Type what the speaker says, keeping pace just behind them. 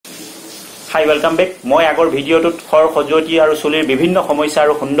hi welcome back মই আগৰ ভিডিঅ'টোত খৰ খজুৱতি আৰু চুলিৰ বিভিন্ন সমস্যা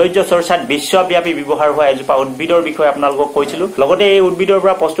আৰু সৌন্দৰ্য চৰ্চাত বিশ্বব্যাপী ব্যৱহাৰ হোৱা এজোপা উদ্ভিদৰ বিষয়ে আপোনালোকক কৈছিলো লগতে এই উদ্ভিদৰ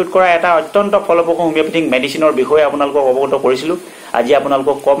পৰা প্ৰস্তুত কৰা এটা অত্যন্ত ফলপ্ৰসূ হোমিওপ্যাথিক মেডিচিনৰ বিষয়ে আপোনালোকক অৱগত কৰিছিলো আজি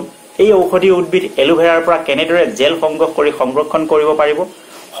আপোনালোকক কম এই ঔষধি উদ্ভিদ এলোভেৰাৰ পৰা কেনেদৰে জেল সংগ্ৰহ কৰি সংৰক্ষণ কৰিব পাৰিব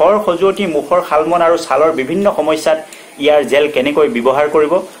খৰ খজুৱতি মুখৰ খালমন আৰু ছালৰ বিভিন্ন সমস্যাত ইয়াৰ জেল কেনেকৈ ব্যৱহাৰ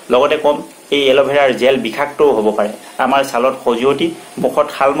কৰিব লগতে কম এই এলোভেৰাৰ জেল বিষাক্তও হ'ব পাৰে আমাৰ ছালত খজুৱতি মুখত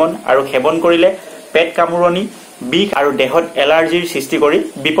খালমন আৰু সেৱন কৰিলে পেট কামুৰণি বিষ আৰু দেহত এলাৰ্জিৰ সৃষ্টি কৰি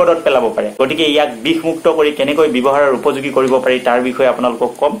বিপদত পেলাব পাৰে গতিকে ইয়াক বিষমুক্ত কৰি কেনেকৈ ব্যৱহাৰৰ উপযোগী কৰিব পাৰি তাৰ বিষয়ে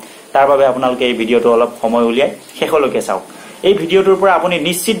আপোনালোকক কম তাৰ বাবে আপোনালোকে এই ভিডিঅ'টো অলপ সময় উলিয়াই শেষলৈকে চাওক এই ভিডিঅ'টোৰ পৰা আপুনি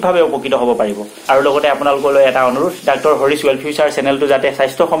নিশ্চিতভাৱে উপকৃত হ'ব পাৰিব আৰু লগতে আপোনালোকলৈ এটা অনুৰোধ ডাক্তৰ হৰিশ ৱেল ফিউচাৰ চেনেলটো যাতে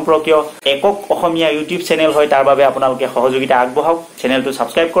স্বাস্থ্য সম্পৰ্কীয় একক অসমীয়া ইউটিউব চেনেল হয় তাৰ বাবে আপোনালোকে সহযোগিতা আগবঢ়াওক চেনেলটো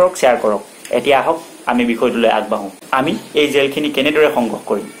সাবস্ক্ৰাইব কৰক শেয়াৰ কৰক এতিয়া আহক আমি বিষয়টোলৈ আগবাঢ়ো আমি এই জেলখিনি কেনেদৰে সংগ্ৰহ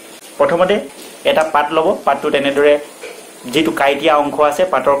কৰিম প্ৰথমতে এটা পাত লব পাতটো তেনেদৰে যেটো কাইটিয়া অংশ আছে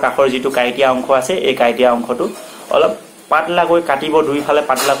পাতৰ কাখৰ যেটো কাইটিয়া অংশ আছে এই কাইটিয়া অংশটো অলপ পাতলাকৈ কাটিব দুইফালে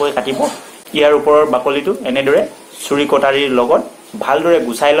পাতলাকৈ কাটিব ইয়াৰ ওপৰৰ বাকলিটো এনেদৰে ছুৰী কটাৰীৰ লগত ভালদৰে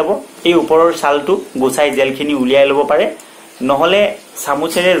গুছাই লব এই ওপৰৰ ছালটো গুছাই জেলখিনি উলিয়াই লব পাৰে নহলে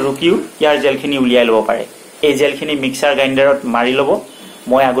চামুচেৰে ৰুকিও ইয়াৰ জেলখিনি উলিয়াই লব পাৰে এই জেলখিনি মিক্সাৰ গ্ৰাইণ্ডাৰত মাৰি লব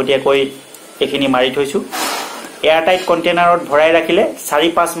মই আগতীয়াকৈ এখিনি মাৰি থৈছো এয়াৰ টাইট কন্টেইনাৰত ভৰাই ৰাখিলে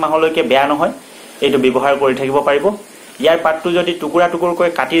 4-5 মাহলৈকে বেয়া নহয় এইটো ব্যৱহাৰ কৰি থাকিব পাৰিব ইয়াৰ পাতটো যদি টুকুৰা টুকুৰকৈ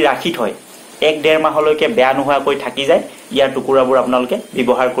কাটি ৰাখি থয় 1-1.5 মাহলৈকে বেয়া নোহোৱাকৈ থাকি যায় ইয়াৰ টুকুৰাবোৰ আপোনালোকে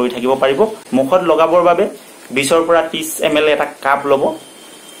ব্যৱহাৰ কৰি থাকিব পাৰিব মুখত লগাবৰ বাবে 20 পৰা 30 ml এটা কাপ লব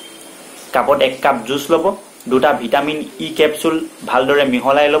কাপত 1 কাপ জুস লব দুটা ভিটামিন ই ক্যাপসুল ভালদৰে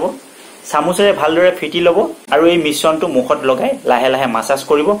মিহলাই লব চামুচেৰে ভালদৰে ফিটি লব আৰু এই মিশ্ৰণটো মুখত লগাই লাহে লাহে মাসাজ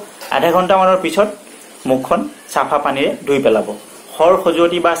কৰিব আধা ঘণ্টা মানৰ পিছত মুখখন সাফা পানীৰে ধুই পেলাব খৰ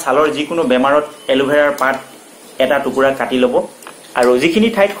খজুৱতি বা ছালৰ যিকোনো বেমাৰত এলোভেৰাৰ পাত এটা টুকুৰা কাটি লব আৰু যিখিনি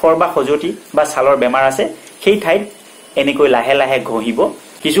ঠাইত খৰ বা খজুৱতি বা ছালৰ বেমাৰ আছে সেই ঠাইত এনেকৈ লাহে লাহে ঘহিব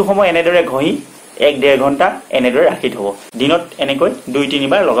কিছু সময় এনেদৰে ঘহি 1-1.5 ঘণ্টা এনেদৰে ৰাখি থব দিনত এনেকৈ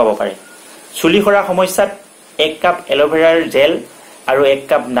 2-3 বাৰ লগাব পাৰে চুলি খৰা সমস্যাত 1 কাপ এলোভেৰাৰ জেল আৰু 1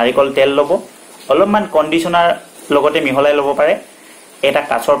 কাপ নাৰিকল তেল লব অলপমান কন্ডিশনাৰ লগতে মিহলাই লব পাৰে এটা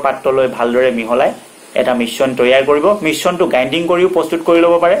কাচৰ পাত্ৰ লৈ ভালদৰে মিহলাই এটা মিশ্ৰণ তৈয়াৰ কৰিব মিশ্ৰণটো গ্ৰাইণ্ডিং কৰিও প্ৰস্তুত কৰি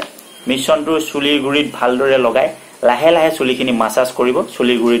লব পাৰে মিশ্ৰণটো চুলিৰ গুৰিত ভালদৰে লগাই লাহে লাহে চুলিখিনি মাসাজ কৰিব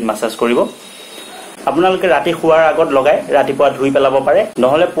চুলিৰ গুৰিত মাসাজ কৰিব আপোনালোকে ৰাতি শুৱাৰ আগত লগাই ৰাতিপুৱা ধুই পেলাব পাৰে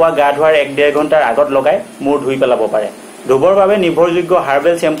নহলে পুৱা গা ধোৱাৰ 1-1.5 ঘণ্টাৰ আগত লগাই মূৰ ধুই পেলাব পাৰে ধুবৰ বাবে নিৰ্ভৰযোগ্য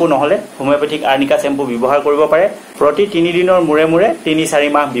হাৰ্বেল শ্যাম্পু নহলে হোমিওপ্যাথিক আৰ্নিকা শ্যাম্পু ব্যৱহাৰ কৰিব পাৰে প্ৰতি 3 দিনৰ মূৰে মূৰে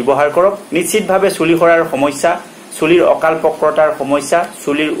 3-4 মাহ ব্যৱহাৰ কৰক নিশ্চিতভাৱে চুলি খৰাৰ সমস্যা চুলিৰ অকাল পক্ৰতাৰ সমস্যা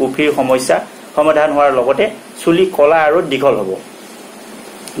চুলিৰ উফিৰ সমস্যা সমাধান হোৱাৰ লগতে চুলি কলা আৰু দীঘল হ'ব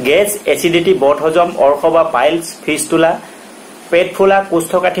গেছ এচিডিটি বদহজম অৰ্শ বা পাইলছ ফিস্টুলা পেট ফুলা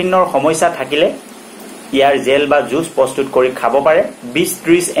কোষ্ঠকাঠিন্যৰ সমস্যা থাকিলে ইয়াৰ জেল বা জুস প্ৰস্তুত কৰি খাব পাৰে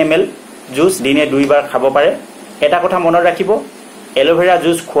 20-30 ml জুস দিনে 2 বাৰ খাব পাৰে এটা কথা মনত ৰাখিব এলোভেৰা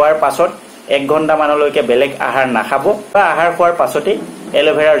জুস খোৱাৰ পাছত 1 ঘণ্টা মানলৈকে বেলেগ আহাৰ নাখাব বা আহাৰ খোৱাৰ পাছতে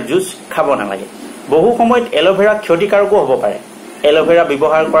এলোভেৰাৰ জুস খাব নালাগে বহু সময়ত এলোভেৰা ক্ষতিকাৰকো হ'ব পাৰে এলোভেৰা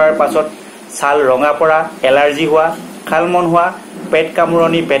ব্যৱহাৰ কৰাৰ পাছত ছাল ৰঙা পৰা এলাৰ্জি হোৱা খালমন হোৱা পেট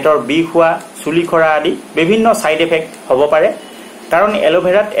কামুৰণি পেটৰ বিষ হোৱা চুলি খৰা আদি বিভিন্ন সাইড ইফেক্ট হ'ব পাৰে কাৰণ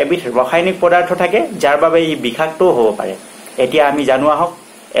এলোভেৰাত এবিধ ৰাসায়নিক পদাৰ্থ থাকে যাৰ বাবে ই বিষাক্তও হ'ব পাৰে এতিয়া আমি জানো আহক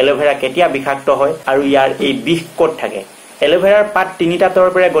এলোভেৰা কেতিয়া বিষাক্ত হয় আৰু ইয়াৰ এই বিষ ক'ত থাকে এলোভেৰাৰ পাত 3টা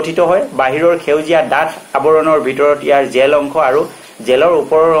তৰপেৰে গঠিত হয় বাহিৰৰ সেউজীয়া ডাঠ আৱৰণৰ ভিতৰত ইয়াৰ জেল অংশ আৰু জেলৰ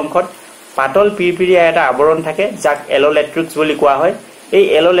ওপৰৰ অংশত পাতল পিৰপিৰিয়া এটা আৱৰণ থাকে যাক এলোলেট্ৰিক্স বুলি কোৱা হয় এই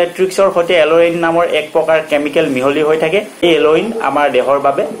এলোলেট্ৰিক্সৰ সৈতে এলোইন নামৰ এক প্ৰকাৰ কেমিকেল মিহলি হৈ থাকে এই এলোইন আমাৰ দেহৰ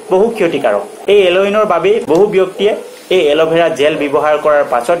বাবে বহু ক্ষতিকাৰক এই এলোইনৰ বাবে বহু ব্যক্তিয়ে এই এলোভেৰা জেল ব্যৱহাৰ কৰাৰ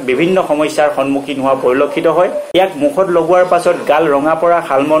পাছত বিভিন্ন সমস্যাৰ সন্মুখীন হোৱা পৰিলক্ষিত হয় ইয়াক মুখত লগোৱাৰ পাছত গাল ৰঙা পৰা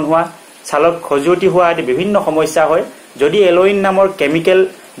খালমন হোৱা ছালত খজুৱতি হোৱা আদি বিভিন্ন সমস্যা হয় যদি এলোইন নামৰ কেমিকেল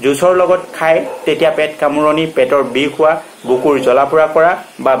জুসৰ লগত খায় তেতিয়া পেট কামুৰণি পেটৰ বিষ হোৱা বুকুৰ জ্বলাপোৰা কৰা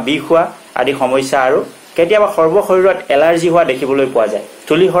বা বিষ হোৱা আদি সমস্যা আৰু কেতিয়াবা সৰ্বশৰীৰত এলাৰ্জি হোৱা দেখিবলৈ পোৱা যায়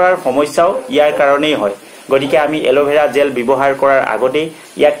চুলি খৰাৰ সমস্যাও ইয়াৰ কাৰণেই হয় গতিকে আমি এলোভেৰা জেল ব্যৱহাৰ কৰাৰ আগতে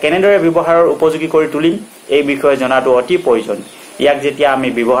ইয়াক কেনেদৰে ব্যৱহাৰৰ উপযোগী কৰি তুলিম এই বিষয়ে জনাটো অতি প্ৰয়োজন ইয়াক যেতিয়া আমি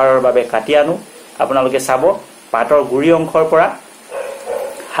ব্যৱহাৰৰ বাবে কাটি আনো আপোনালোকে চাব পাতৰ গুৰি অংশৰ পৰা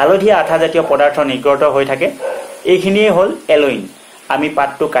হালধীয়া আঠা জাতীয় পদাৰ্থ নিৰ্গত হৈ থাকে এইখিনিয়ে হ'ল এলোইন আমি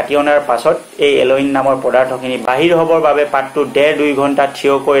পাতটো কাটি অনাৰ পাছত এই এলোইন নামৰ পদাৰ্থখিনি বাহিৰ হ'বৰ বাবে পাতটো 1.5-2 ঘণ্টা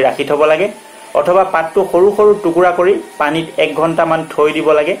থিয়কৈ ৰাখি থব লাগে অথবা পাতটো সৰু সৰু টুকুৰা কৰি পানীত 1 ঘণ্টা মান থৈ দিব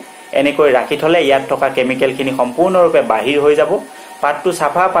লাগে এনেকৈ ৰাখি থলে ইয়াত থকা কেমিকেলখিনি সম্পূৰ্ণৰূপে বাহিৰ হৈ যাব পাতটো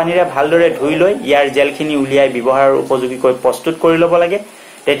সাফা পানীৰে ভালদৰে ধুই লৈ ইয়াৰ জেলখিনি উলিয়াই ব্যৱহাৰৰ উপযোগীকৈ প্ৰস্তুত কৰি ল'ব লাগে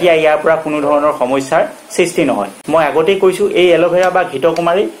তেতিয়া ইয়াৰ পৰা কোনো ধৰণৰ সমস্যাৰ সৃষ্টি নহয় মই আগতেই কৈছো এই এলোভেৰা বা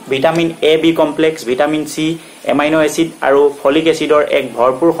ঘিতকুমাৰী vitamin A B complex vitamin C amino acid আৰু ফলিক এসিডৰ এক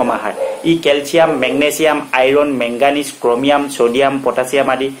ভৰপূৰ সমাহাৰ ই calcium magnesium iron manganese chromium sodium potassium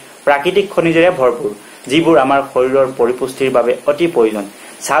আদি প্ৰাকৃতিক খনিজেৰে ভৰপূৰ যিবোৰ আমাৰ শৰীৰৰ পৰিপুষ্টিৰ বাবে অতি প্ৰয়োজন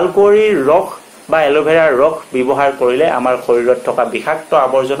ছালকুঁৱৰীৰ ৰস বা এলোভেৰাৰ ৰস ব্যৱহাৰ কৰিলে আমাৰ শৰীৰত থকা বিষাক্ত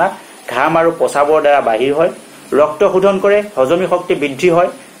আৱৰ্জনা ঘাম আৰু পচাবৰ দ্বাৰা বাহিৰ হয় ৰক্ত শোধন কৰে হজমি শক্তি বৃদ্ধি হয়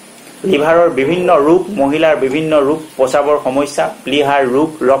লিভাৰৰ বিভিন্ন ৰোগ মহিলাৰ বিভিন্ন ৰোগ পচাবৰ সমস্যা প্লিহাৰ ৰোগ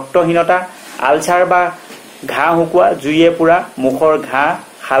ৰক্তহীনতা আলচাৰ বা ঘাঁ হুকুৱা জুইয়ে পুৰা মুখৰ ঘাঁ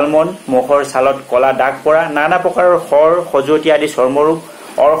হালমন মুখৰ ছালত কলা দাগ পৰা নানা প্ৰকাৰৰ খৰ খজুৱতি আদি চৰ্মৰোগ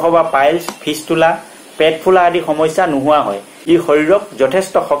অৰ্শ বা পাইলছ ফিস্তুলা পেট ফুলা আদি সমস্যা নোহোৱা হয় ই শৰীৰক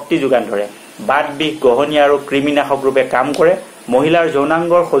যথেষ্ট শক্তি যোগান ধৰে বাত বিষ গহনি আৰু কৃমিনাশক ৰূপে কাম কৰে মহিলাৰ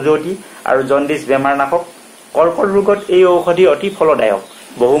যৌনাংগৰ খজুৱতি আৰু জণ্ডিছ বেমাৰনাশক কৰ্কট ৰোগত এই ঔষধি অতি ফলদায়ক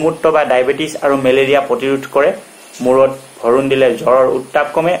বহুমূত্ৰ বা ডায়েবেটিছ আৰু মেলেৰিয়া প্ৰতিৰোধ কৰে মূৰত ভৰণ দিলে জ্বৰৰ উত্তাপ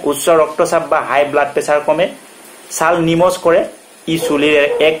কমে উচ্চ ৰক্তচাপ বা হাই ব্লাড প্ৰেছাৰ কমে ছাল নিমজ কৰে ই চুলিৰ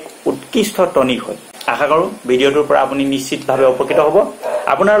এক উৎকৃষ্ট টনিক হয় আশা কৰো ভিডিঅ'টোৰ পৰা আপুনি নিশ্চিতভাৱে উপকৃত হ'ব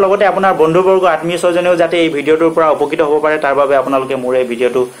আপোনাৰ লগতে আপোনাৰ বন্ধুবৰ্গ আত্মীয় স্বজনেও যাতে এই ভিডিঅ'টোৰ পৰা উপকৃত হ'ব পাৰে তাৰ বাবে আপোনালোকে মোৰ এই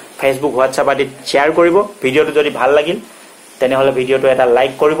ভিডিঅ'টো ফেচবুক হোৱাটছআপ আদিত শ্বেয়াৰ কৰিব ভিডিঅ'টো যদি ভাল লাগিল তেনেহলে ভিডিঅ'টো এটা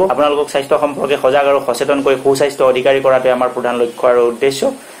লাইক কৰিব আপোনালোকক স্বাস্থ্য সম্পৰ্কে সজাগ আৰু সচেতন কৰি সুস্বাস্থ্য অধিকাৰী কৰাটো আমাৰ প্ৰধান লক্ষ্য আৰু উদ্দেশ্য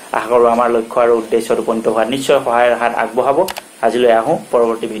আশা কৰো আমাৰ লক্ষ্য আৰু উদ্দেশ্যত উপনীত হোৱাত নিশ্চয় সহায়ৰ হাত আগবঢ়াব আজিলৈ আহো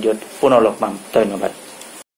পৰৱৰ্তী ভিডিঅ'ত পুনৰ লগ পাম ধন্যবাদ